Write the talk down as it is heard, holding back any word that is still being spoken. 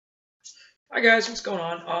Hi guys, what's going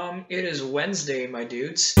on? It is Wednesday, my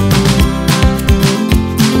dudes.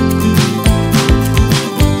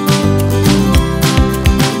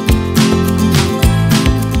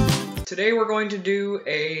 Today we're going to do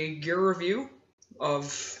a gear review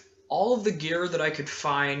of all of the gear that I could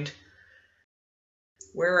find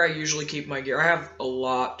where I usually keep my gear. I have a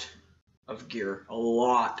lot of gear.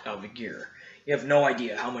 You have no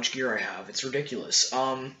idea how much gear I have. It's ridiculous.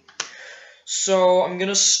 So I'm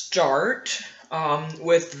gonna start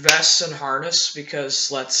with vests and harness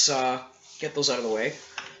because let's get those out of the way.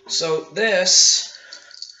 So this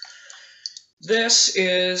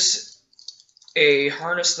is a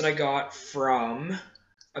harness that I got from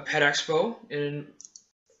a pet expo in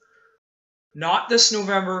not this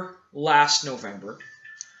November, last November.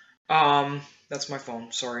 That's my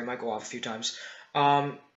phone. Sorry, it might go off a few times.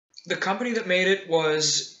 The company that made it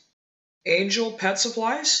was Angel Pet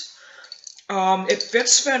Supplies. It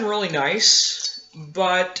fits Sven really nice,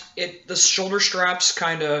 but the shoulder straps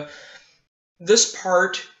this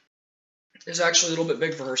part is actually a little bit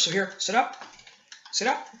big for her. So here, sit up, sit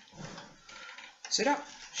up, sit up.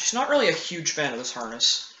 She's not really a huge fan of this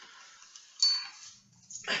harness.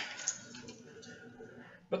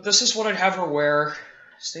 But this is what I'd have her wear.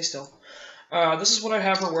 Stay still. This is what I'd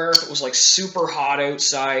have her wear if it was like super hot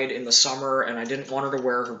outside in the summer and I didn't want her to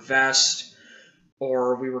wear her vest,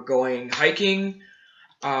 or we were going hiking.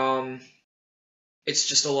 It's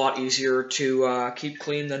just a lot easier to keep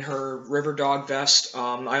clean than her river dog vest.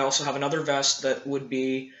 I also have another vest that would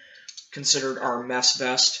be considered our mess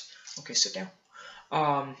vest. Okay, sit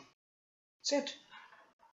down. Sit.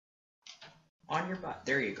 On your butt.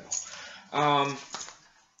 There you go.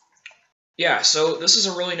 Yeah, so this is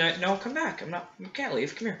a really nice... No, come back. You can't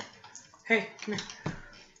leave. Come here. Hey, come here.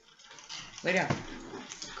 Lay down.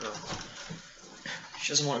 Girl.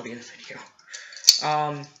 She doesn't want to be in the video.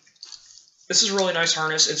 This is a really nice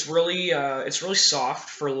harness. It's really soft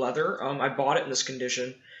for leather. I bought it in this condition.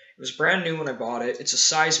 It was brand new when I bought it. It's a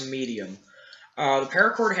size medium. The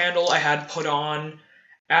paracord handle I had put on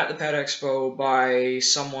at the Pet Expo by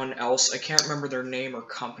someone else. I can't remember their name or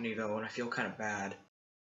company though, and I feel kind of bad.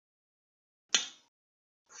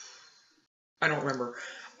 I don't remember.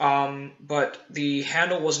 But the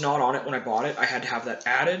handle was not on it when I bought it. I had to have that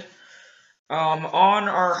added. On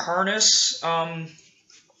our harness, I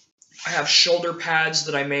have shoulder pads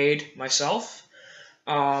that I made myself.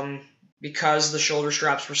 Because the shoulder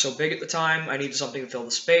straps were so big at the time, I needed something to fill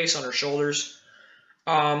the space on her shoulders.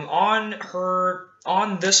 On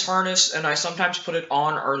this harness, and I sometimes put it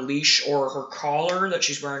on our leash or her collar that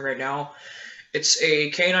she's wearing right now, it's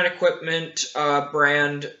a Canine Equipment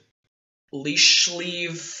brand leash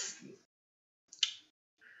sleeve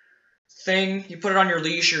thing. You put it on your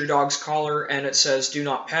leash or your dog's collar, and it says "Do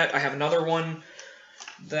not pet." I have another one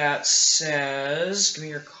that says, "Give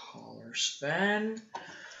me your collar, Sven."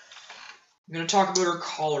 I'm going to talk about her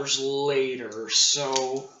collars later,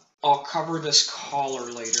 so I'll cover this collar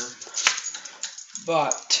later.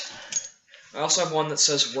 But I also have one that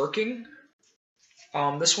says "Working."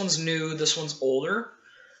 This one's new. This one's older.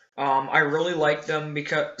 I really like them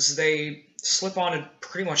because they slip onto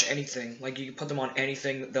pretty much anything. Like, you can put them on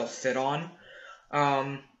anything that they'll fit on.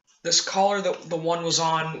 This collar that the one was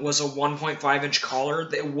on was a 1.5-inch collar.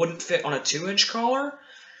 They wouldn't fit on a 2-inch collar,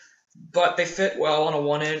 but they fit well on a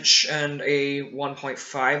 1-inch and a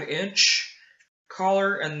 1.5-inch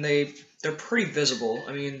collar, and they're pretty visible.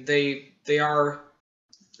 I mean, they are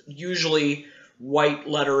usually white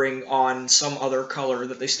lettering on some other color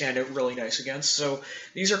that they stand out really nice against. So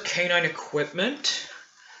these are Canine Equipment,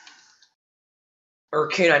 or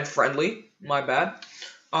Canine Friendly, my bad.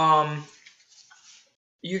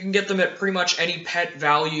 You can get them at pretty much any Pet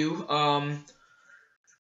Value.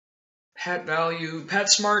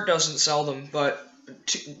 PetSmart doesn't sell them, but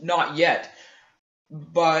not yet.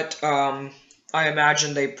 But I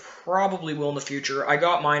imagine they probably will in the future. I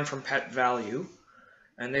got mine from Pet Value,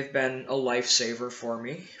 and they've been a lifesaver for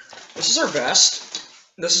me. This is our vest.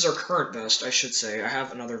 This is our current vest, I should say. I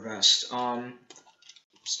have another vest.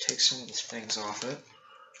 Let's take some of the things off it.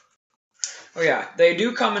 Oh yeah, they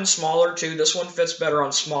do come in smaller too. This one fits better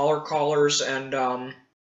on smaller collars and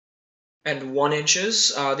 1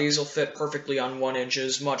 inches. These will fit perfectly on 1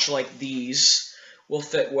 inches, much like these will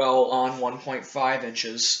fit well on 1.5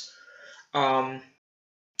 inches.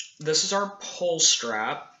 This is our pull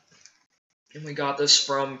strap. And we got this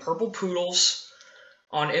from Purple Poodles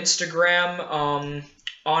on Instagram.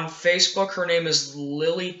 On Facebook, her name is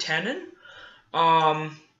Lily Tenen.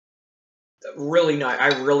 Really nice.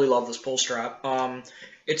 I really love this pull strap.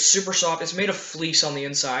 It's super soft. It's made of fleece on the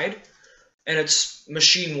inside, and it's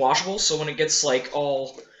machine washable. So when it gets like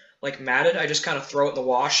all like matted. I just kind of throw it in the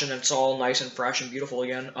wash and it's all nice and fresh and beautiful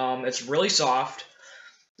again. It's really soft.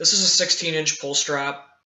 This is a 16-inch pull strap.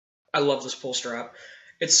 I love this pull strap.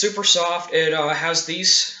 It's super soft. It has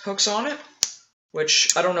these hooks on it,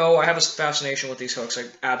 which, I don't know, I have a fascination with these hooks. I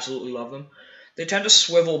absolutely love them. They tend to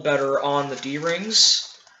swivel better on the D-rings.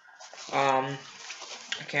 I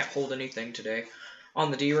can't hold anything today. On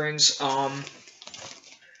the D-rings.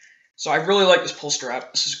 So I really like this pull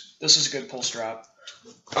strap. This is a good pull strap.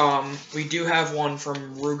 We do have one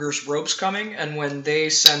from Ruger's Ropes coming, and when they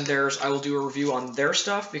send theirs, I will do a review on their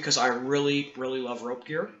stuff, because I really, really love rope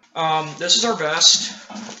gear. This is our vest.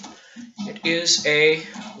 It is a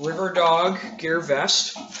River Dog gear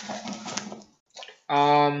vest.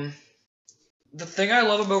 The thing I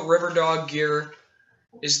love about River Dog gear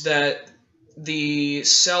is that the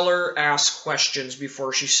seller asks questions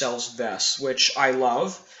before she sells vests, which I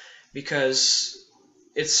love, because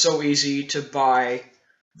it's so easy to buy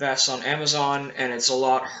vests on Amazon, and it's a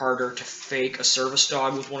lot harder to fake a service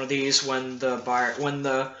dog with one of these when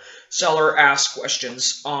the seller asks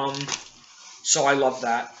questions. So I love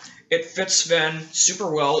that. It fits Sven super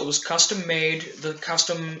well. It was custom made, the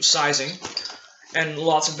custom sizing, and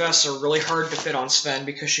lots of vests are really hard to fit on Sven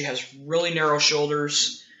because she has really narrow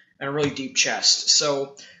shoulders and a really deep chest.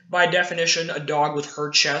 So by definition, a dog with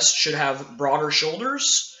her chest should have broader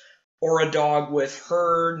shoulders, or a dog with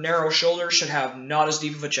her narrow shoulders should have not as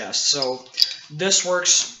deep of a chest. So this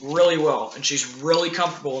works really well, and she's really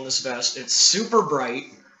comfortable in this vest. It's super bright.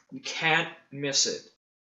 You can't miss it.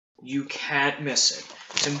 You can't miss it.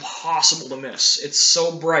 It's impossible to miss. It's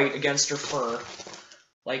so bright against her fur.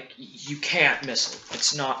 Like, you can't miss it.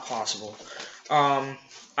 It's not possible. I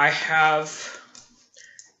have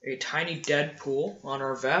a tiny Deadpool on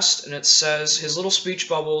our vest, and it says, his little speech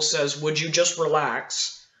bubble says, "Would you just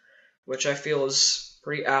relax?" Which I feel is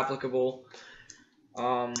pretty applicable.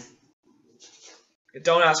 Don't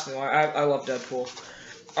ask me why. I love Deadpool.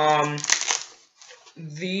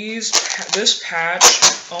 This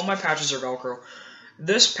patch, all my patches are Velcro.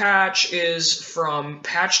 This patch is from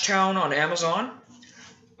Patchtown on Amazon.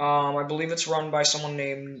 I believe it's run by someone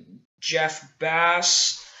named Jeff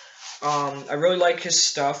Bass. I really like his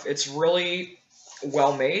stuff. It's really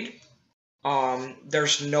well made.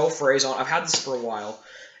 There's no phrase on it. I've had this for a while,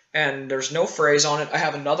 and there's no phrase on it. I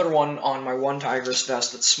have another one on my One Tigress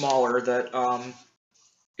vest that's smaller that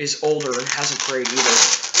is older and hasn't frayed either.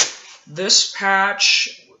 This patch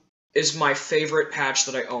is my favorite patch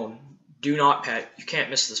that I own. Do not pet. You can't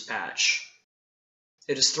miss this patch.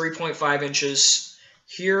 It is 3.5 inches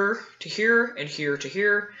here to here and here to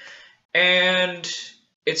here, and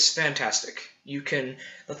it's fantastic. The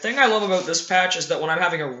thing I love about this patch is that when I'm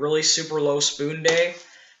having a really super low spoon day,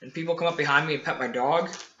 and people come up behind me and pet my dog,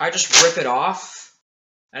 I just rip it off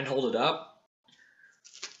and hold it up.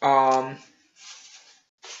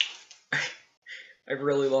 I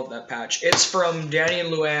really love that patch. It's from Danny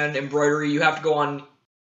and Luann Embroidery. You have to go on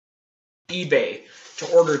eBay to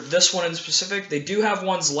order this one in specific. They do have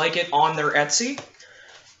ones like it on their Etsy,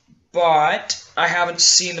 but I haven't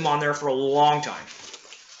seen them on there for a long time.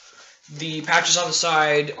 The patches on the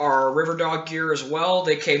side are River Dog gear as well.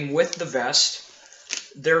 They came with the vest.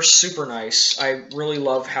 They're super nice. I really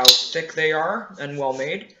love how thick they are and well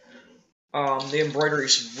made. The embroidery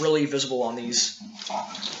is really visible on these.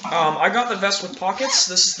 I got the vest with pockets.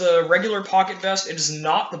 This is the regular pocket vest. It is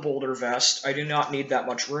not the Boulder vest. I do not need that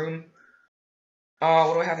much room.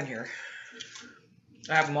 What do I have in here?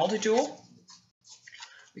 I have a multi-tool,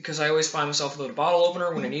 because I always find myself without a bottle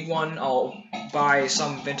opener. When I need one, I'll buy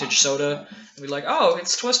some vintage soda and be like, oh,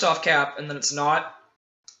 it's twist-off cap, and then it's not.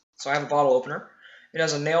 So I have a bottle opener. It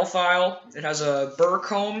has a nail file, it has a burr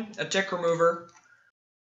comb, a tick remover,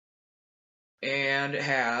 and it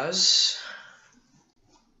has...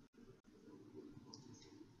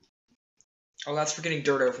 Oh, that's for getting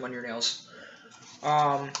dirt out from under your nails.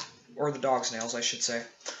 Or the dog's nails, I should say.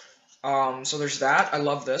 So there's that. I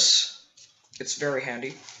love this. It's very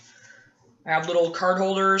handy. I have little card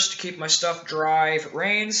holders to keep my stuff dry if it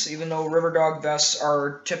rains, even though River Dog vests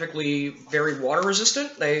are typically very water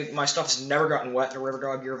resistant. My stuff has never gotten wet in a River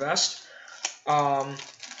Dog gear vest. I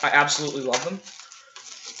absolutely love them.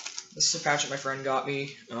 This is a patch that my friend got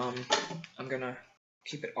me. I'm gonna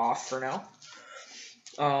keep it off for now,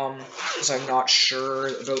 because I'm not sure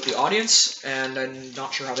about the audience, and I'm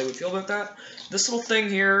not sure how they would feel about that. This little thing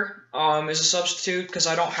here is a substitute, because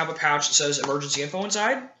I don't have a pouch that says emergency info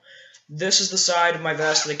inside. This is the side of my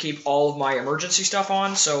vest that I keep all of my emergency stuff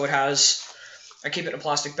on, so I keep it in a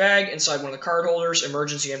plastic bag inside one of the card holders,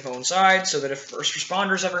 emergency info inside, so that if first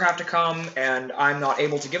responders ever have to come and I'm not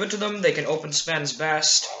able to give it to them, they can open Sven's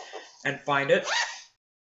vest and find it.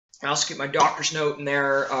 I also keep my doctor's note in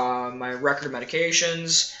there, my record of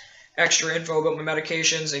medications, extra info about my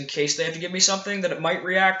medications in case they have to give me something that it might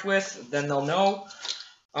react with, then they'll know.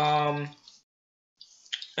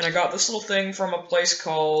 And I got this little thing from a place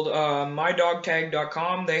called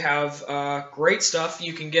mydogtag.com. They have great stuff.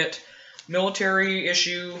 You can get military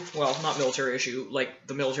issue, well, not military issue, like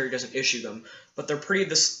the military doesn't issue them, but they're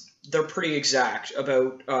pretty exact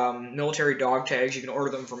about military dog tags. You can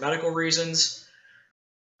order them for medical reasons,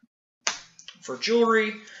 for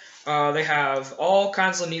jewelry. They have all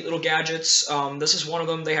kinds of neat little gadgets. This is one of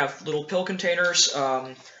them. They have little pill containers,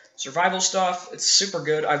 survival stuff. It's super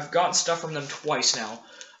good. I've gotten stuff from them twice now.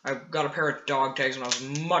 I got a pair of dog tags when I was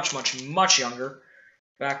much, much, much younger,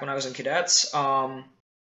 back when I was in cadets, and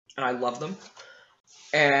I love them.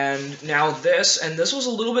 And now this, and this was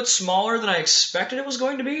a little bit smaller than I expected it was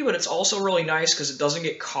going to be, but it's also really nice because it doesn't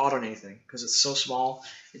get caught on anything, because it's so small.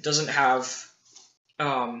 It doesn't have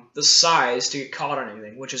the size to get caught on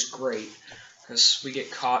anything, which is great, because we get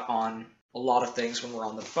caught on a lot of things when we're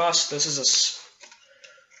on the bus. This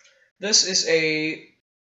is a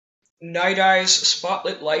Night Eyes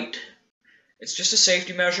spotlit light. It's just a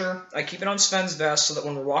safety measure. I keep it on Sven's vest so that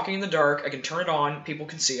when we're walking in the dark, I can turn it on, people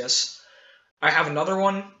can see us. I have another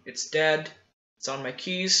one. It's dead. It's on my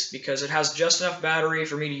keys because it has just enough battery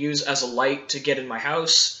for me to use as a light to get in my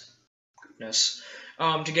house. Goodness.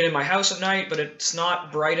 To get in my house at night, but it's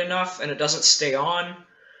not bright enough and it doesn't stay on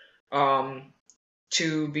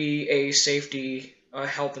to be a safety,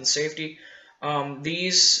 health and safety.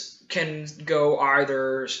 These can go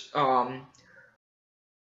either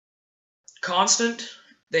constant,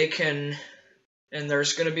 they can, and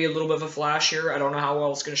there's going to be a little bit of a flash here. I don't know how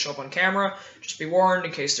well it's going to show up on camera. Just be warned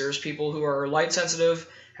in case there's people who are light sensitive,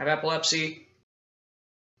 have epilepsy.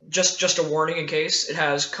 Just a warning in case. It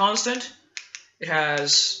has constant, it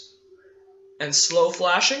has, and slow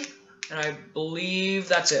flashing, and I believe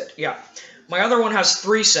that's it. Yeah. My other one has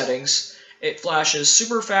 3 settings. It flashes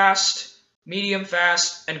super fast, medium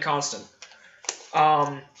fast, and constant.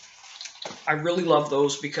 I really love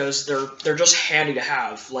those because they're just handy to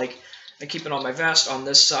have. Like, I keep it on my vest on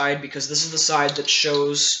this side because this is the side that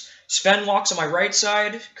shows. Sven walks on my right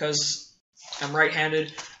side because I'm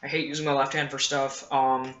right-handed. I hate using my left hand for stuff.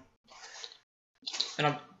 And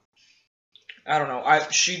I don't know.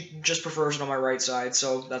 She just prefers it on my right side,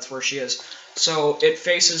 so that's where she is. So it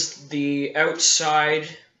faces the outside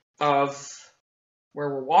of where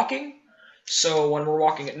we're walking. So when we're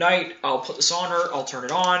walking at night, I'll put this on her, I'll turn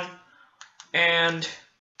it on, and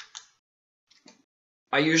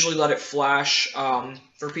I usually let it flash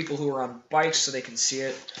for people who are on bikes so they can see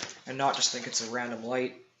it and not just think it's a random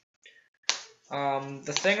light.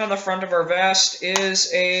 The thing on the front of our vest is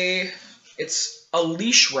it's a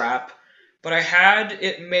leash wrap, but I had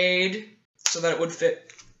it made so that it would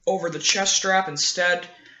fit over the chest strap instead,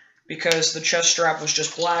 because the chest strap was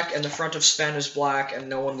just black and the front of Sven is black and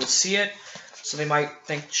no one would see it. So they might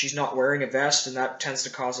think she's not wearing a vest, and that tends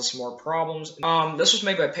to cause us more problems. This was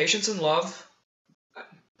made by Patience in Love.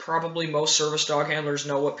 Probably most service dog handlers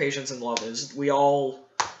know what Patience in Love is. We all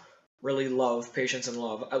really love Patience in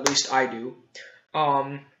Love. At least I do.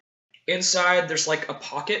 Inside, there's like a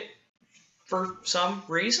pocket for some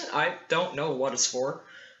reason. I don't know what it's for.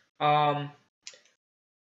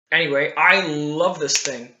 Anyway, I love this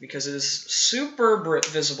thing because it is super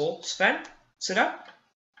visible. Sven, sit up.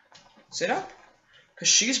 Sit up. Because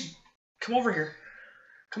she's... Come over here.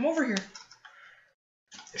 Come over here.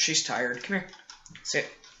 She's tired. Come here. Sit.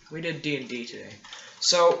 We did D&D today.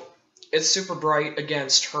 So, it's super bright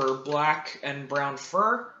against her black and brown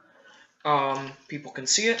fur. People can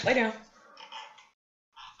see it. Lay down.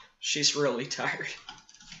 She's really tired.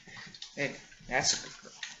 Hey, that's a good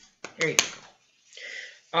girl. Here you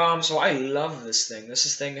go. So I love this thing.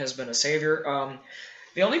 This thing has been a savior.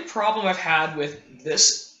 The only problem I've had with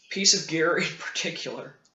this piece of gear in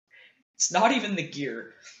particular, it's not even the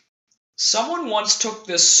gear. Someone once took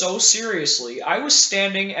this so seriously. I was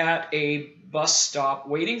standing at a bus stop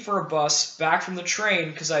waiting for a bus back from the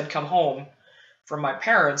train because I'd come home from my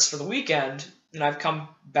parents for the weekend, and I've come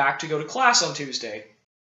back to go to class on Tuesday.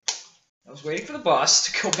 I was waiting for the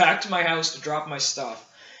bus to go back to my house to drop my stuff.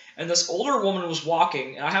 And this older woman was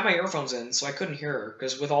walking, and I had my earphones in, so I couldn't hear her,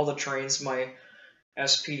 because with all the trains, my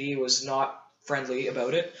SPD was not friendly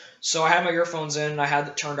about it. So I had my earphones in, and I had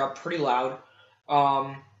it turned up pretty loud.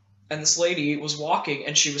 And this lady was walking,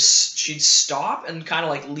 and she'd stop and kind of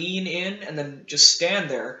like lean in, and then just stand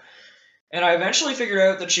there. And I eventually figured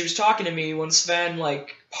out that she was talking to me when Sven,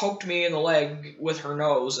 like, poked me in the leg with her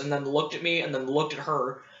nose, and then looked at me, and then looked at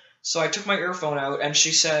her. So I took my earphone out, and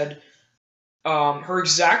she said, Her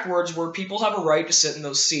exact words were, "People have a right to sit in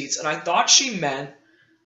those seats," and I thought she meant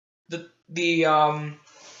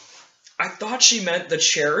I thought she meant the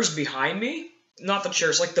chairs behind me, not the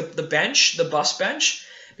chairs, like the bench, the bus bench,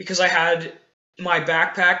 because I had my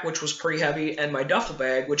backpack, which was pretty heavy, and my duffel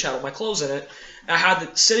bag, which had all my clothes in it. I had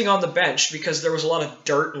it sitting on the bench because there was a lot of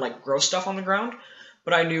dirt and like gross stuff on the ground.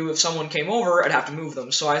 But I knew if someone came over, I'd have to move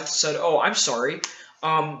them. So I said, "Oh, I'm sorry."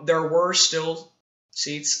 There were still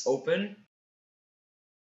seats open,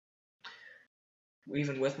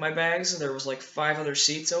 even with my bags. There was like 5 other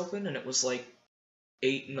seats open, and it was like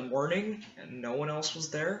 8 in the morning, and no one else was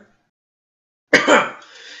there.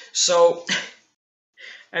 So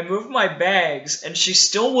I moved my bags, and she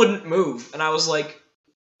still wouldn't move. And I was like,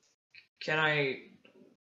 "Can I...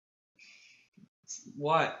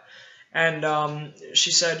 what?" And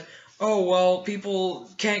she said, "Oh, well, people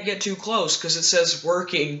can't get too close because it says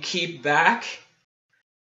working, keep back."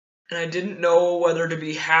 And I didn't know whether to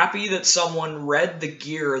be happy that someone read the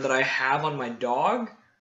gear that I have on my dog,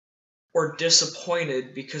 or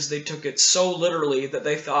disappointed because they took it so literally that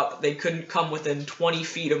they thought that they couldn't come within 20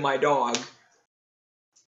 feet of my dog.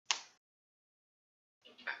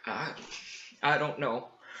 I don't know.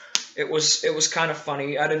 It was kind of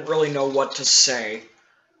funny. I didn't really know what to say.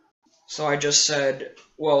 So I just said,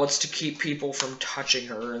 "Well, it's to keep people from touching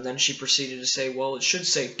her." And then she proceeded to say, "Well, it should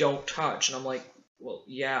say don't touch." And I'm like, "Well,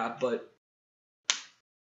 yeah, but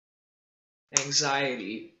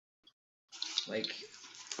anxiety. Like,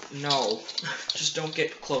 no. Just don't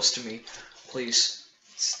get close to me. Please.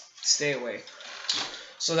 Stay away."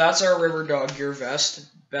 So that's our River Dog Gear vest.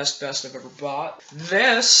 Best vest I've ever bought.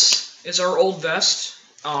 This is our old vest.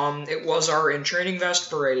 It was our in-training vest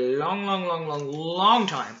for a long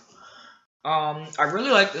time. I really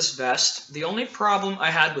like this vest. The only problem I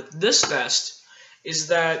had with this vest is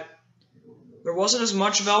that there wasn't as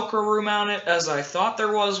much Velcro room on it as I thought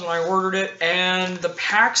there was when I ordered it, and the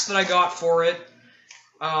packs that I got for it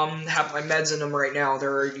have my meds in them right now.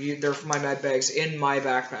 They're my med bags in my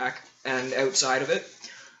backpack and outside of it.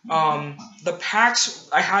 The packs,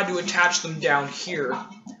 I had to attach them down here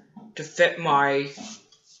to fit my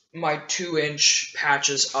 2-inch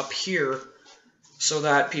patches up here, so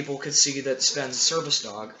that people could see that Sven's a service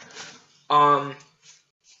dog.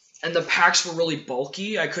 And the packs were really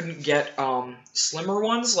bulky. I couldn't get slimmer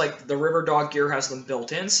ones, like the River Dog Gear has them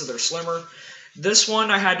built in, so they're slimmer. This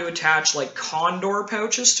one, I had to attach like condor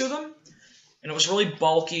pouches to them, and it was really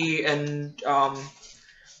bulky, and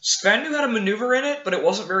Sven knew how to maneuver in it, but it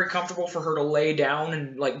wasn't very comfortable for her to lay down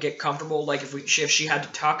and like get comfortable. Like if she had to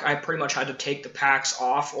tuck, I pretty much had to take the packs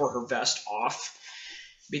off or her vest off,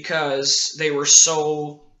 because they were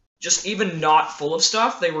so, just even not full of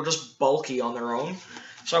stuff, they were just bulky on their own.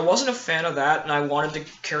 So I wasn't a fan of that, and I wanted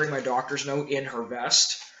to carry my doctor's note in her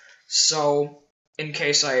vest. So, in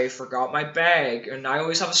case I forgot my bag, and I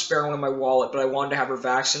always have a spare one in my wallet, but I wanted to have her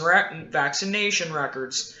vaccination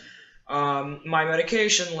records, my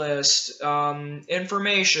medication list,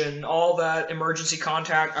 information, all that, emergency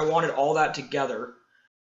contact, I wanted all that together.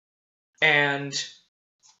 And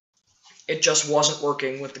it just wasn't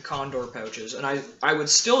working with the condor pouches. And I would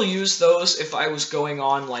still use those if I was going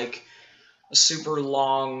on, like, a super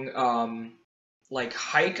long, like,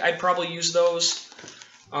 hike. I'd probably use those.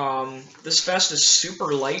 This vest is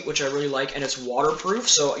super light, which I really like, and it's waterproof,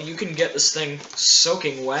 so you can get this thing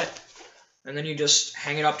soaking wet, and then you just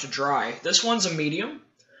hang it up to dry. This one's a medium.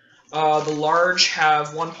 The large have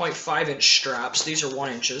 1.5-inch straps. These are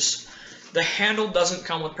 1 inches. The handle doesn't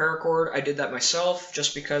come with paracord. I did that myself,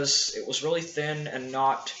 just because it was really thin and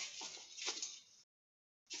not...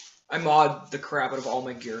 I mod the crap out of all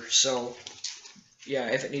my gear, so... yeah,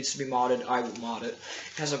 if it needs to be modded, I will mod it.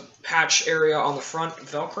 It has a patch area on the front,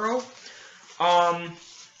 Velcro.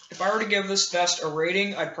 If I were to give this vest a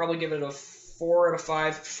rating, I'd probably give it a 4 out of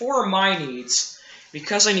 5 for my needs,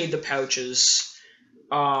 because I need the pouches.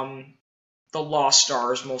 The Lost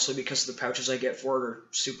Stars, mostly because the pouches I get for it are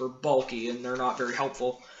super bulky and they're not very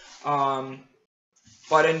helpful.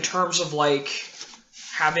 But in terms of, like,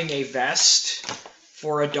 having a vest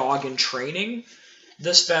for a dog in training,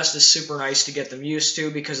 this vest is super nice to get them used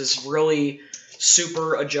to because it's really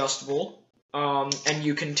super adjustable, and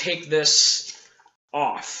you can take this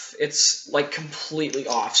off. It's like completely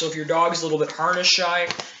off. So if your dog's a little bit harness shy,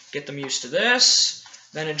 get them used to this,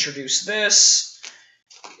 then introduce this.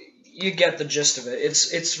 You get the gist of it.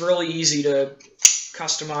 It's really easy to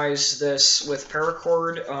customize this with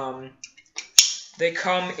paracord. They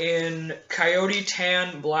come in Coyote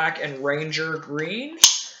Tan, Black, and Ranger Green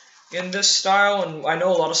in this style, and I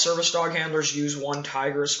know a lot of service dog handlers use One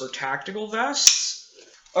Tigress for tactical vests.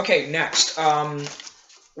 Okay, next,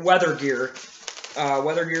 weather gear.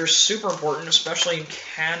 Weather gear is super important, especially in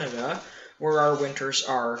Canada, where our winters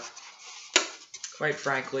are, quite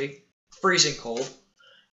frankly, freezing cold.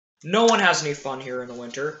 No one has any fun here in the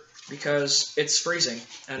winter, because it's freezing,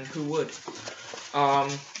 and who would?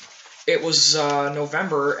 It was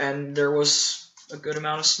November, and there was a good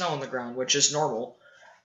amount of snow on the ground, which is normal.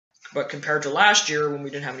 But compared to last year, when we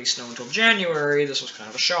didn't have any snow until January, this was kind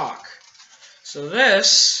of a shock. So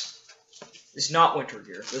this is not winter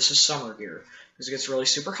gear. This is summer gear, because it gets really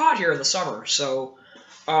super hot here in the summer. So,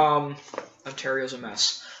 Ontario's a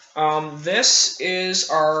mess. This is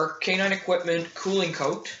our Canine Equipment cooling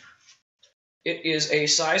coat. It is a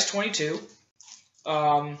size 22.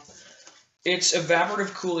 It's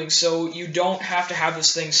evaporative cooling, so you don't have to have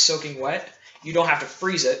this thing soaking wet. You don't have to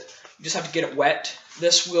freeze it. You just have to get it wet.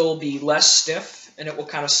 This will be less stiff, and it will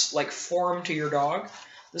kind of like form to your dog.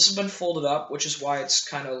 This has been folded up, which is why it's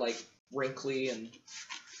kind of like wrinkly and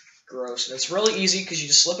gross. And it's really easy because you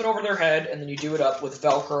just slip it over their head, and then you do it up with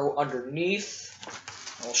Velcro underneath.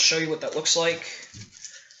 I'll show you what that looks like.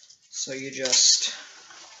 So you just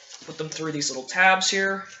put them through these little tabs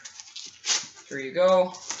here. There you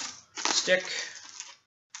go. Stick.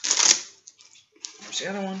 There's the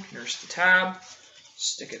other one. Here's the tab.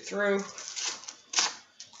 Stick it through.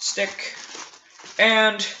 Stick.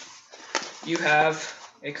 And you have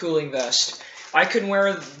a cooling vest. I can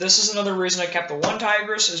wear, this is another reason I kept the one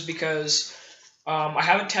Tigress, is because I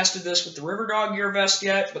haven't tested this with the River Dog Gear vest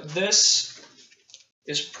yet, but this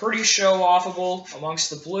is pretty show-offable amongst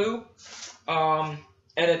the blue.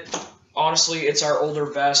 And honestly, it's our older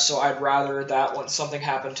vest, so I'd rather that one, something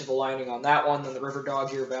happened to the lining on that one than the River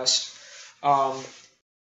Dog Gear vest.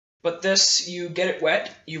 But this, you get it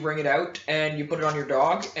wet, you bring it out, and you put it on your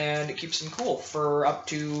dog, and it keeps them cool for up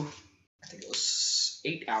to, I think it was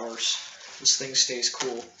 8 hours. This thing stays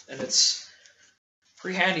cool, and it's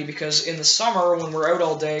pretty handy because in the summer, when we're out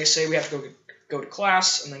all day, say we have to go to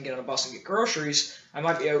class and then get on a bus and get groceries, I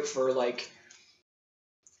might be out for like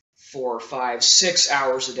 4, 5, 6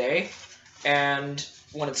 hours a day, and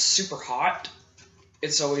when it's super hot,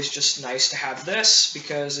 it's always just nice to have this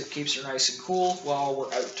because it keeps her nice and cool while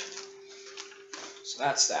we're out. So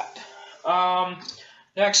that's that.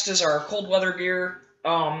 Next is our cold weather gear.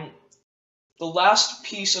 The last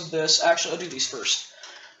piece of this, actually I'll do these first.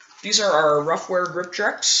 These are our Rough Wear Grip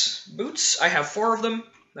Trex boots. I have 4 of them.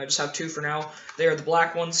 I just have 2 for now. They are the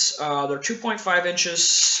black ones. They're 2.5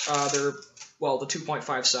 inches. They're, well, the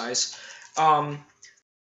 2.5 size. I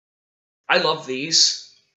love these.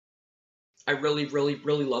 I really, really,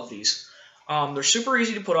 really love these. They're super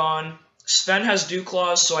easy to put on. Sven has dew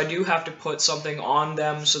claws, so I do have to put something on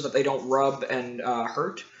them so that they don't rub and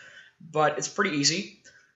hurt. But it's pretty easy.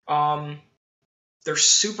 They're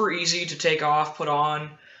super easy to take off, put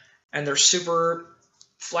on, and they're super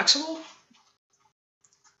flexible.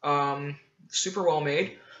 Super well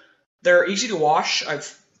made. They're easy to wash.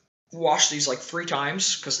 I've washed these like 3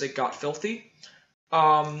 times because they got filthy.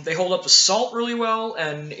 They hold up to salt really well,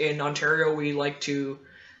 and in Ontario we like to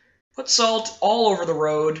put salt all over the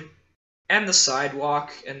road and the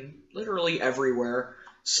sidewalk and literally everywhere.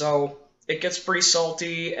 So it gets pretty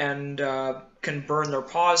salty and can burn their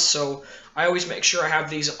paws, so I always make sure I have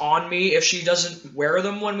these on me. If she doesn't wear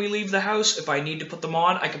them when we leave the house, if I need to put them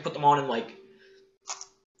on, I can put them on in like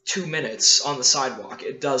 2 minutes on the sidewalk.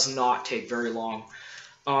 It does not take very long.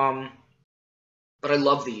 But I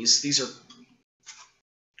love these. These are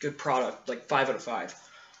good product, like 5 out of 5.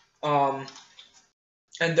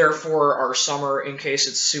 And therefore our summer, in case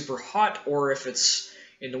it's super hot, or if it's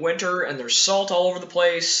in the winter and there's salt all over the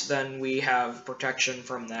place, then we have protection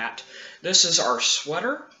from that. This is our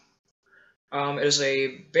sweater. It is a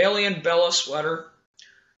Bailey & Bella sweater.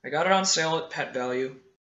 I got it on sale at Pet Value,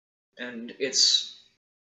 and it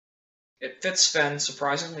fits Sven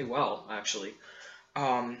surprisingly well, actually.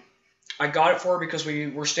 I got it for her because we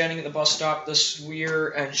were standing at the bus stop this year,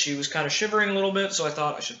 and she was kind of shivering a little bit, so I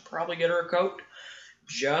thought I should probably get her a coat,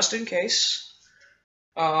 just in case.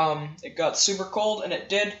 It got super cold, and it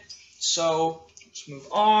did, so let's move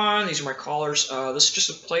on. These are my collars. This is just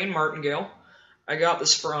a plain martingale. I got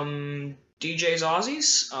this from DJ's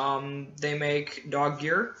Aussies. They make dog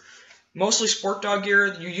gear, mostly sport dog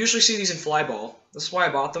gear. You usually see these in flyball. This is why I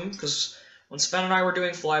bought them, because when Sven and I were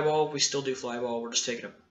doing flyball, we still do flyball, we're just taking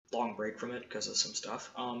a long break from it because of some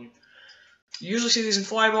stuff. You usually see these in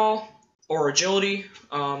flyball or agility.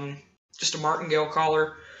 Just a martingale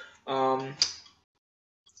collar.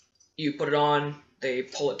 You put it on, they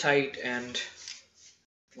pull it tight, and,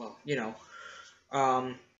 well, you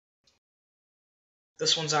know.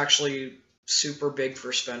 This one's actually super big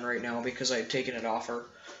for Sven right now because I had taken it off her,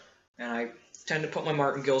 and I tend to put my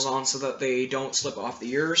martingales on so that they don't slip off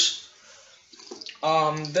the ears.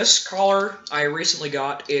 This collar I recently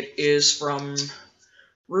got. It is from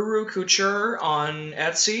Ruru Couture on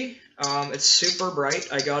Etsy. It's super bright.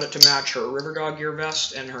 I got it to match her River Dog gear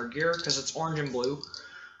vest and her gear because it's orange and blue.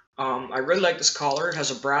 I really like this collar. It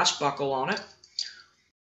has a brass buckle on it.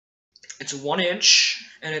 It's 1 inch,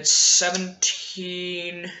 and it's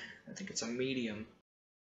 17... I think it's a medium.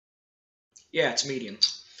 Yeah, it's medium.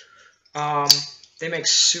 They make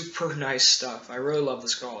super nice stuff. I really love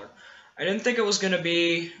this collar. I didn't think it was going to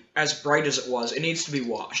be as bright as it was. It needs to be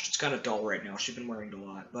washed. It's kind of dull right now. She's been wearing it a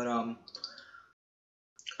lot. But,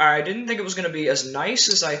 I didn't think it was going to be as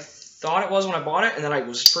nice as I thought it was when I bought it, and then I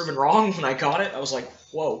was proven wrong when I got it. I was like,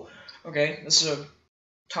 whoa. Okay, this is a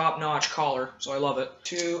top-notch collar, so I love it.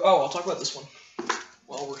 Oh, I'll talk about this one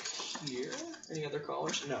while we're here. Any other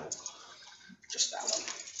collars? No. Just that one.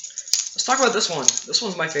 Let's talk about this one. This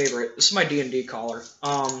one's my favorite. This is my D&D collar.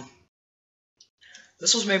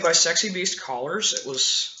 This was made by Sexy Beast Collars. It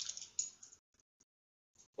was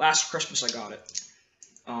last Christmas I got it.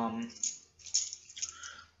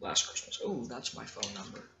 Last Christmas. Oh, that's my phone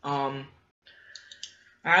number. I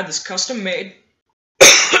had this custom made.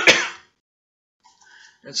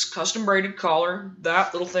 It's custom braided collar.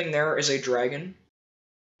 That little thing there is a dragon.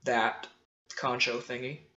 That concho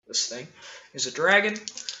thingy, this thing, is a dragon.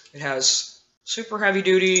 It has super heavy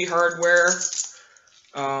duty hardware.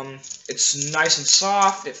 It's nice and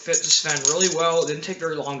soft. It fits the Sven really well. It didn't take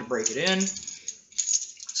very long to break it in.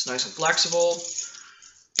 It's nice and flexible.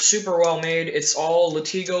 Super well made. It's all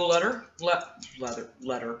Latigo leather. Leather.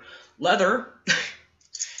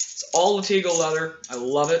 It's all Latigo leather. I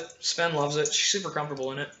love it. Sven loves it. She's super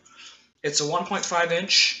comfortable in it. It's a 1.5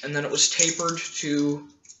 inch, and then it was tapered to,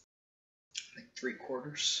 I think,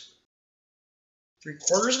 3/4.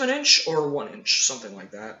 3/4 of an inch or 1 inch, something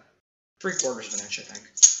like that. 3/4 of an inch, I think.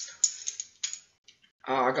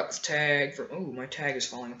 I got the tag from. Oh, my tag is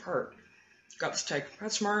falling apart. Got this tag from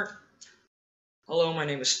PetSmart. Hello, my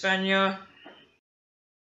name is Fenya.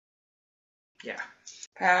 Yeah.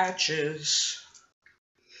 Patches.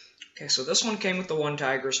 Okay, so this one came with the One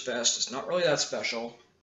Tigress vest. It's not really that special.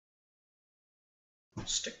 I'll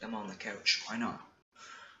stick them on the couch. Why not?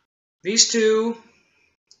 These two,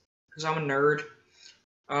 because I'm a nerd.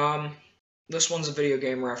 This one's a video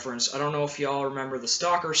game reference. I don't know if y'all remember the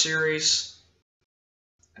Stalker series.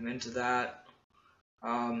 I'm into that.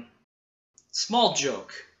 Small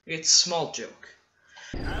joke. It's small joke.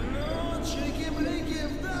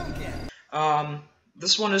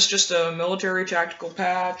 This one is just a military tactical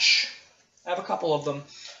patch. I have a couple of them.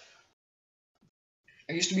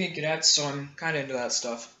 I used to be in cadets, so I'm kind of into that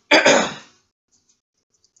stuff.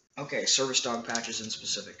 Okay, service dog patches in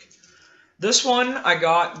specific. This one I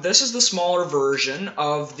got, this is the smaller version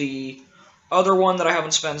of the other one that I have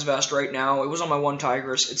in Sven's vest right now. It was on my One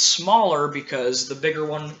Tigress. It's smaller because the bigger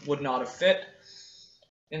one would not have fit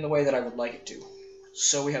in the way that I would like it to.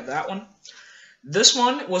 So we have that one. This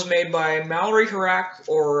one was made by Mallory Harak,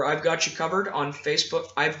 or I've Got You Covered on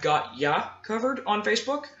Facebook. I've Got Ya Covered on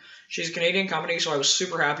Facebook. She's a Canadian company, so I was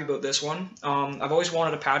super happy about this one. I've always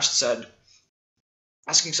wanted a patch that said,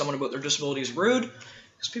 asking someone about their disability is rude,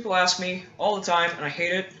 because people ask me all the time, and I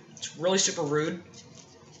hate it. It's really super rude.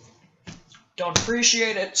 Don't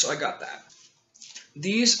appreciate it, so I got that.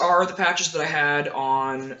 These are the patches that I had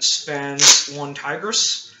on Sven's One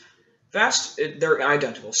Tigress vest. They're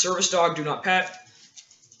identical. Service dog, do not pet.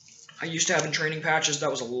 I used to have in training patches.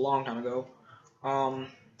 That was a long time ago.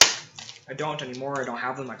 I don't anymore. I don't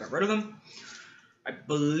have them. I got rid of them. I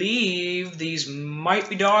believe these might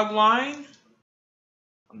be dog line.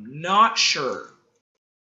 I'm not sure.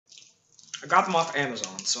 I got them off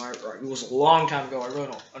Amazon, so it was a long time ago. I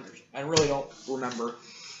really don't remember.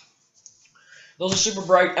 Those are super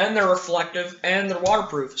bright, and they're reflective, and they're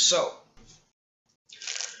waterproof. So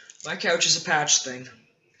my couch is a patch thing.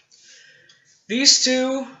 These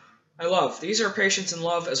two, I love. These are Patience and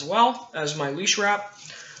Love as well as my leash wrap.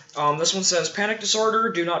 This one says Panic Disorder,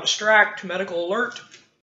 Do Not Distract, Medical Alert.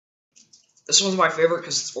 This one's my favorite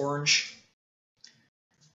because it's orange.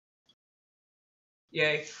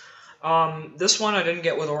 Yay. This one I didn't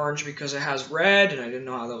get with orange because it has red, and I didn't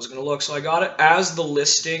know how that was going to look, so I got it as the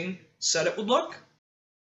listing said it would look.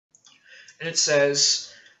 And it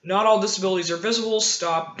says, not all disabilities are visible,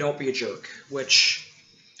 stop, don't be a jerk, which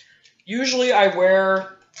usually I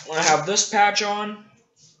wear when I have this patch on.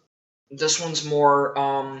 This one's more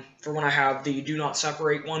for when I have the Do Not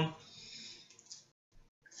Separate one.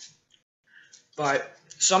 But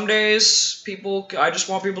some days, I just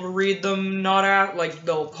want people to read them,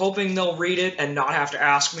 hoping they'll read it and not have to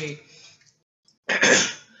ask me.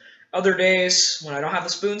 Other days, when I don't have the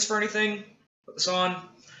spoons for anything, put this on.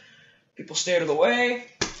 People stay out of the way.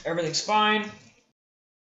 Everything's fine.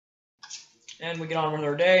 And we get on with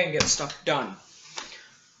our day and get stuff done.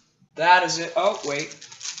 That is it. Oh, wait.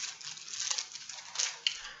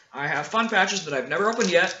 I have fun patches that I've never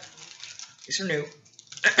opened yet. These are new.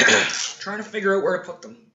 Trying to figure out where to put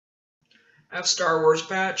them. I have Star Wars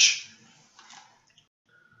patch.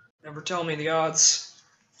 Never tell me the odds.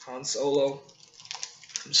 Han Solo.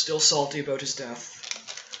 I'm still salty about his death.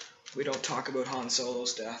 We don't talk about Han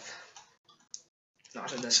Solo's death.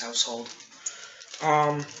 Not in this household.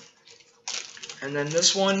 And then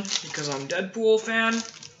this one, because I'm a Deadpool fan.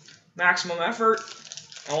 Maximum effort.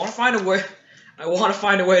 I want to find a way. I want to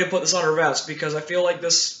find a way to put this on her vest because I feel like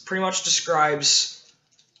this pretty much describes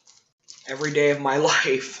every day of my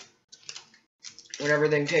life. When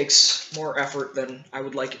everything takes more effort than I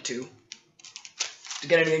would like it to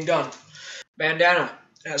get anything done. Bandana.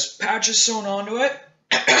 It has patches sewn onto it.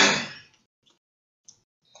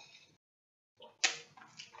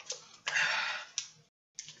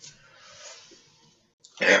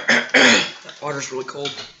 That water's really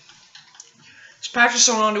cold. Patches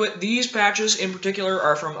sewn onto it. These patches in particular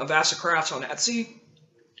are from Avasa Crafts on Etsy.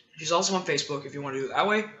 She's also on Facebook if you want to do it that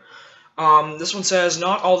way. This one says,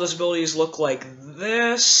 not all disabilities look like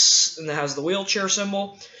this, and it has the wheelchair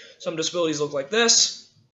symbol. Some disabilities look like this.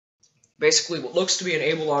 Basically what looks to be an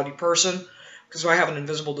able-bodied person, because I have an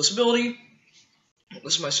invisible disability.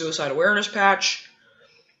 This is my suicide awareness patch.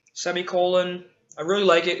 Semicolon. I really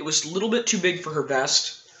like it. It was a little bit too big for her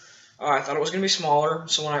vest. I thought it was going to be smaller,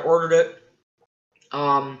 so when I ordered it,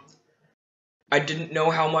 I didn't know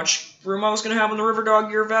how much room I was going to have on the River Dog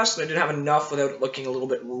Gear vest, and I didn't have enough without it looking a little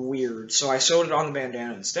bit weird, so I sewed it on the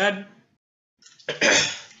bandana instead.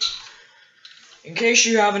 In case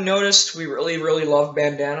you haven't noticed, we really, really love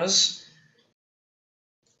bandanas.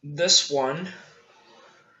 This one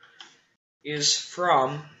is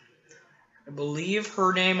from, I believe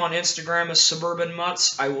her name on Instagram is Suburban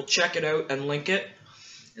Mutts. I will check it out and link it.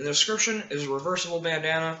 In the description is a reversible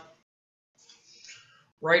bandana.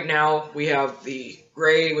 Right now, we have the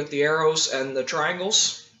gray with the arrows and the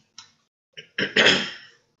triangles. You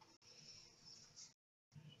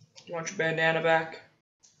want your bandana back?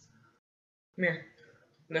 Come here.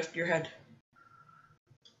 Lift your head.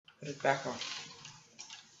 Put it back on.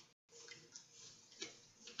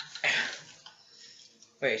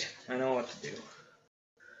 Wait, I know what to do.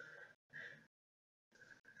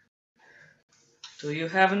 Do you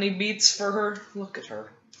have any beets for her? Look at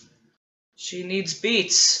her. She needs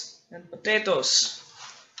beets and potatoes.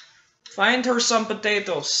 Find her some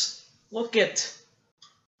potatoes. Look at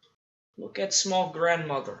small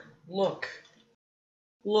grandmother. Look.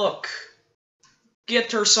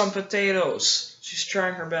 Get her some potatoes. She's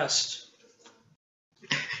trying her best.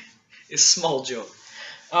 It's a small joke.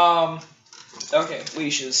 Okay,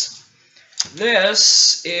 leashes.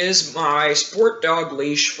 This is my sport dog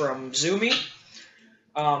leash from Zumi.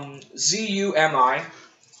 Z-U-M-I.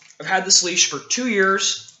 I've had this leash for 2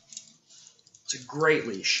 years. It's a great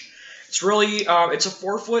leash. It's really, it's a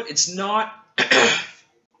 4-foot. It's not,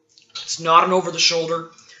 it's not an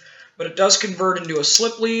over-the-shoulder, but it does convert into a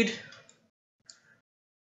slip lead.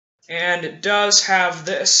 And it does have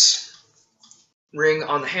this ring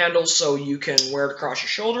on the handle so you can wear it across your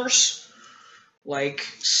shoulders. Like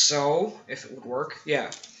so, if it would work.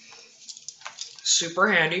 Yeah. Super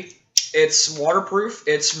handy. It's waterproof.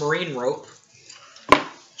 It's marine rope.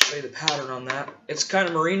 Show you the pattern on that. It's kind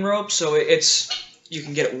of marine rope, so you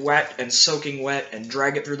can get it wet and soaking wet and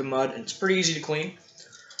drag it through the mud, and it's pretty easy to clean.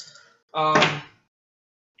 I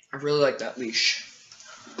really like that leash.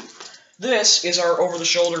 This is our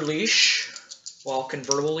over-the-shoulder leash, well,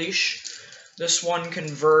 convertible leash. This one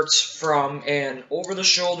converts from an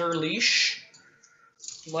over-the-shoulder leash,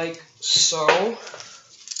 like so.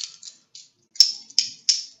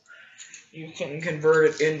 You can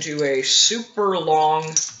convert it into a super long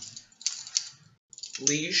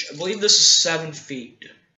leash. I believe this is 7 feet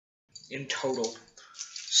in total.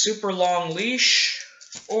 Super long leash,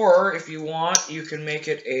 or if you want, you can make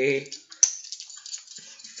it a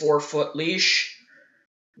 4-foot leash.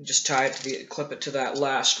 Just tie it clip it to that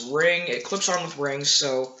last ring. It clips on with rings,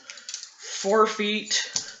 so 4 feet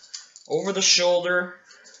over the shoulder.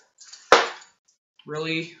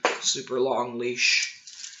 Really super long leash.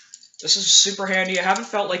 This is super handy. I haven't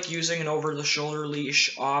felt like using an over-the-shoulder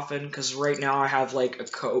leash often, because right now I have like a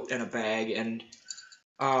coat and a bag, and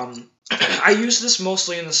I use this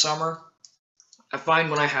mostly in the summer. I find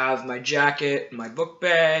when I have my jacket, my book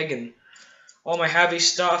bag, and all my heavy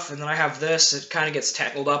stuff, and then I have this, it kind of gets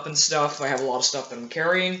tangled up and stuff. I have a lot of stuff that I'm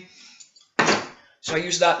carrying. So I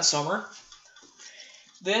use that in the summer.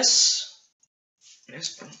 This,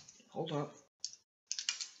 hold up.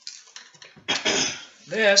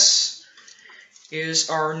 This is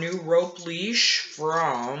our new rope leash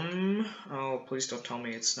from, oh, please don't tell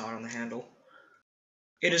me it's not on the handle.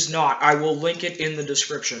 It is not. I will link it in the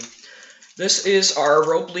description. This is our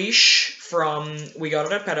rope leash from, we got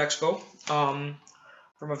it at Pet Expo, from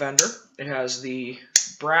a vendor. It has the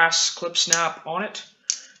brass clip snap on it.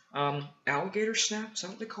 Alligator snap, is that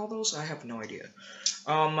what they call those? I have no idea.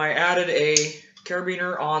 I added a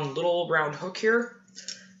carabiner on little round hook here.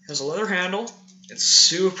 It has a leather handle. It's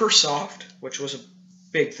super soft, which was a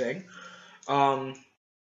big thing.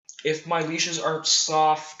 If my leashes aren't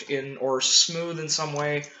soft or smooth in some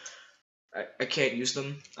way, I can't use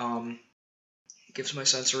them. It gives my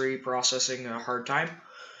sensory processing a hard time.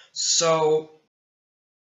 So,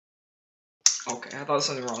 okay, I thought there was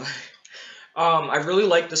something wrong. I really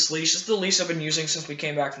like this leash. This is the leash I've been using since we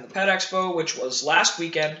came back from the Pet Expo, which was last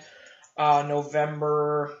weekend,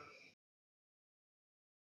 November...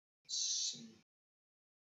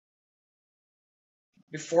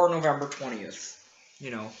 before November 20th.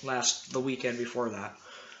 You know, the weekend before that.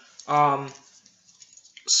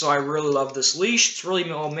 So I really love this leash. It's really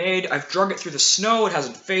well made. I've drug it through the snow. It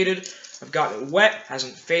hasn't faded. I've gotten it wet.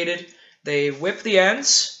 Hasn't faded. They whip the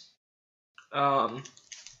ends.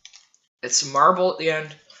 It's marble at the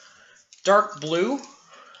end. Dark blue.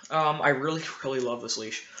 I really, really love this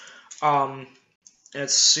leash. And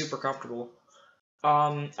it's super comfortable.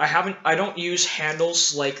 I don't use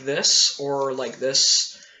handles like this or like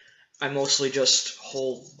this. I mostly just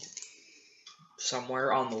hold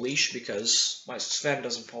somewhere on the leash because my Sven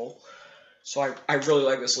doesn't pull. So I really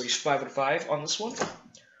like this leash. 5 out of 5 on this one.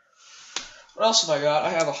 What else have I got? I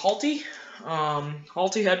have a Halti.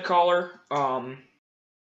 Halti head collar.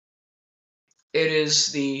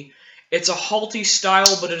 It's a Halti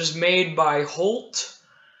style, but it is made by Holt.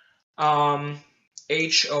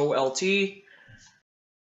 H-O-L-T.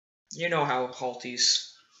 You know how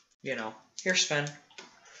Haltis, you know. Here's Sven.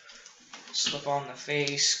 Slip on the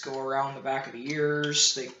face, go around the back of the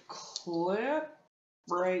ears. They clip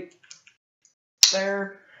right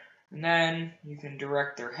there. And then you can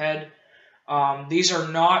direct their head. These are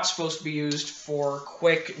not supposed to be used for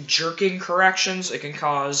quick jerking corrections. It can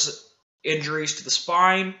cause injuries to the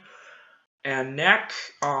spine and neck.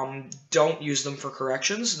 Don't use them for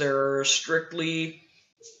corrections. They're strictly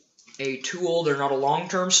a tool. They're not a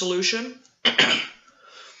long-term solution.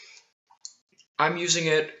 I'm using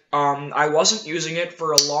it. I wasn't using it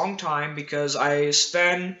for a long time because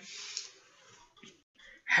Sven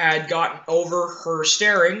had gotten over her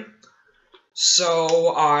staring, so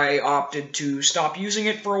I opted to stop using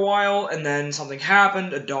it for a while, and then something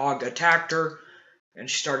happened. A dog attacked her, and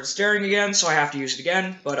she started staring again, so I have to use it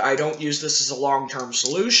again, but I don't use this as a long-term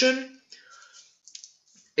solution.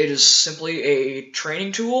 It is simply a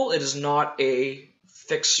training tool. It is not a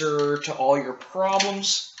fixer to all your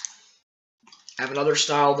problems. I have another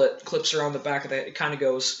style that clips around the back of it. It kind of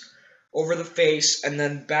goes over the face and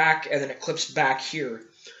then back, and then it clips back here.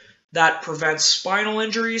 That prevents spinal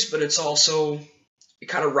injuries, but it's also, it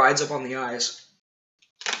kind of rides up on the eyes.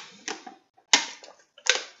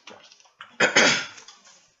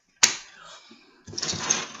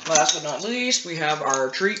 Last but not least, we have our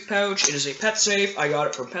treat pouch. It is a pet safe. I got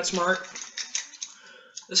it from PetSmart.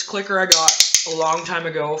 This clicker I got a long time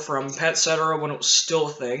ago from Petcetera when it was still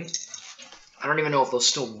a thing. I don't even know if they'll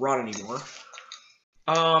still run anymore.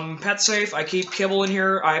 Pet safe, I keep kibble in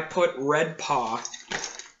here. I put Red Paw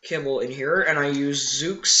kibble in here, and I use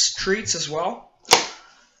Zook's treats as well.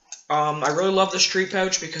 I really love this treat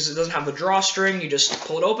pouch because it doesn't have the drawstring. You just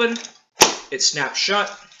pull it open, it snaps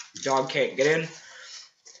shut, dog can't get in.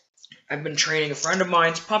 I've been training a friend of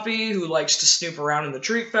mine's puppy who likes to snoop around in the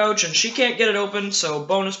treat pouch, and she can't get it open, so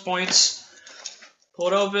bonus points. Pull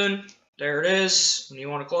it open, there it is. When you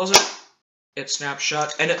want to close it, it snaps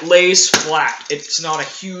shut, and it lays flat. It's not a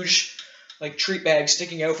huge, like, treat bag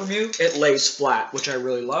sticking out from you. It lays flat, which I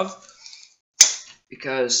really love,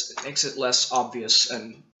 because it makes it less obvious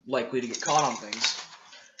and likely to get caught on things.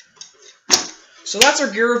 So that's our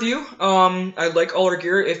gear review. I like all our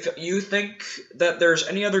gear. If you think that there's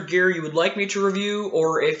any other gear you would like me to review,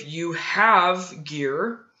 or if you have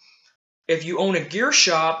gear, if you own a gear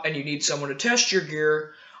shop and you need someone to test your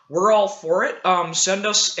gear, we're all for it. Send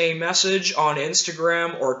us a message on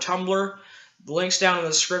Instagram or Tumblr. The link's down in the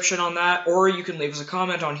description on that, or you can leave us a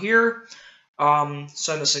comment on here.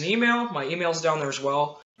 Send us an email. My email's down there as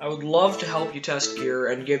well. I would love to help you test gear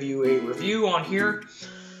and give you a review on here.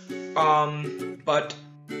 But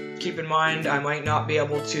keep in mind I might not be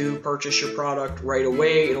able to purchase your product right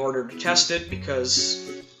away in order to test it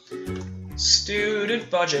because student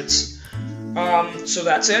budgets. So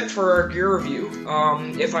that's it for our gear review.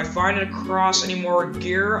 If I find across any more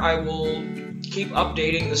gear, I will keep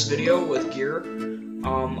updating this video with gear.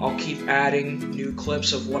 I'll keep adding new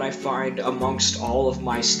clips of what I find amongst all of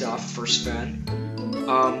my stuff for Sven.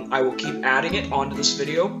 I will keep adding it onto this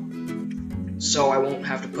video, so I won't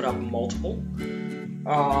have to put up multiple.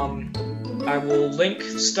 I will link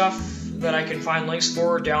stuff that I can find links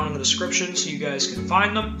for down in the description so you guys can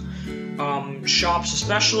find them. Shops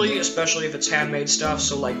especially if it's handmade stuff,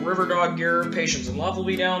 so like Riverdog gear, Patience and Love will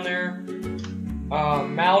be down there.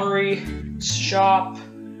 Mallory's shop,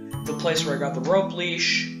 the place where I got the rope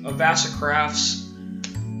leash, Avasa Crafts,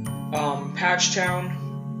 Patchtown,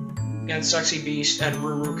 and Sexy Beast and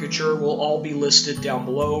Ruru Couture will all be listed down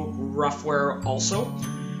below. Roughwear also.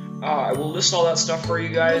 I will list all that stuff for you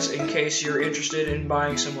guys in case you're interested in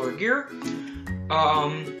buying similar gear.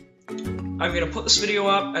 I'm gonna put this video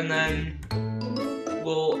up and then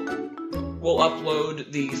we'll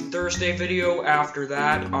upload the Thursday video after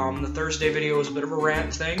that. The Thursday video is a bit of a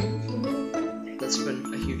rant thing. That's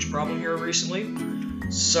been a huge problem here recently.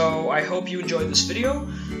 So I hope you enjoyed this video.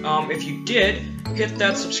 If you did, hit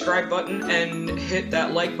that subscribe button and hit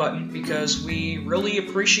that like button because we really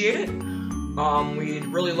appreciate it. We'd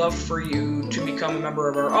really love for you to become a member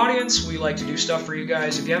of our audience. We like to do stuff for you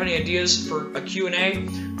guys. If you have any ideas for a Q&A,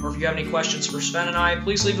 or if you have any questions for Sven and I,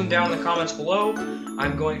 please leave them down in the comments below.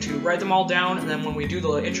 I'm going to write them all down, and then when we do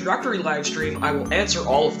the introductory live stream, I will answer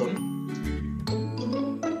all of them.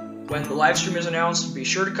 When the live stream is announced, be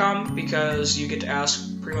sure to come, because you get to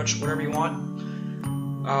ask pretty much whatever you want.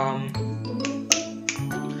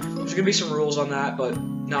 There's going to be some rules on that, but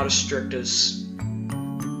not as strict as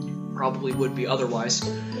probably would be otherwise.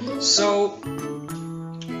 So,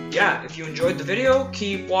 yeah, if you enjoyed the video,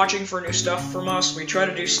 keep watching for new stuff from us. We try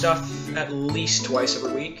to do stuff at least twice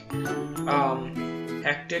every week.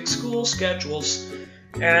 Hectic school schedules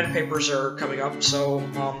and papers are coming up, so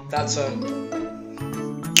that's a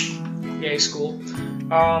yay school.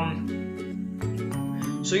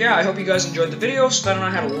 So yeah, I hope you guys enjoyed the video. Sven and I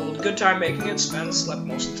had a little good time making it. Sven slept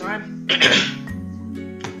most of the time.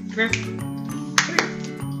 Come here.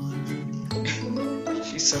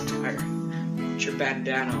 She's so tired. Put your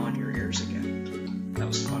bandana on your ears again. That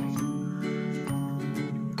was funny.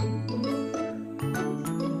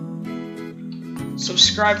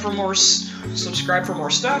 Subscribe for more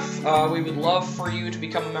stuff. We would love for you to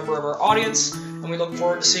become a member of our audience, and we look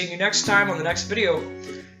forward to seeing you next time on the next video.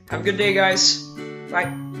 Have a good day, guys.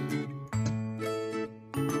 Bye.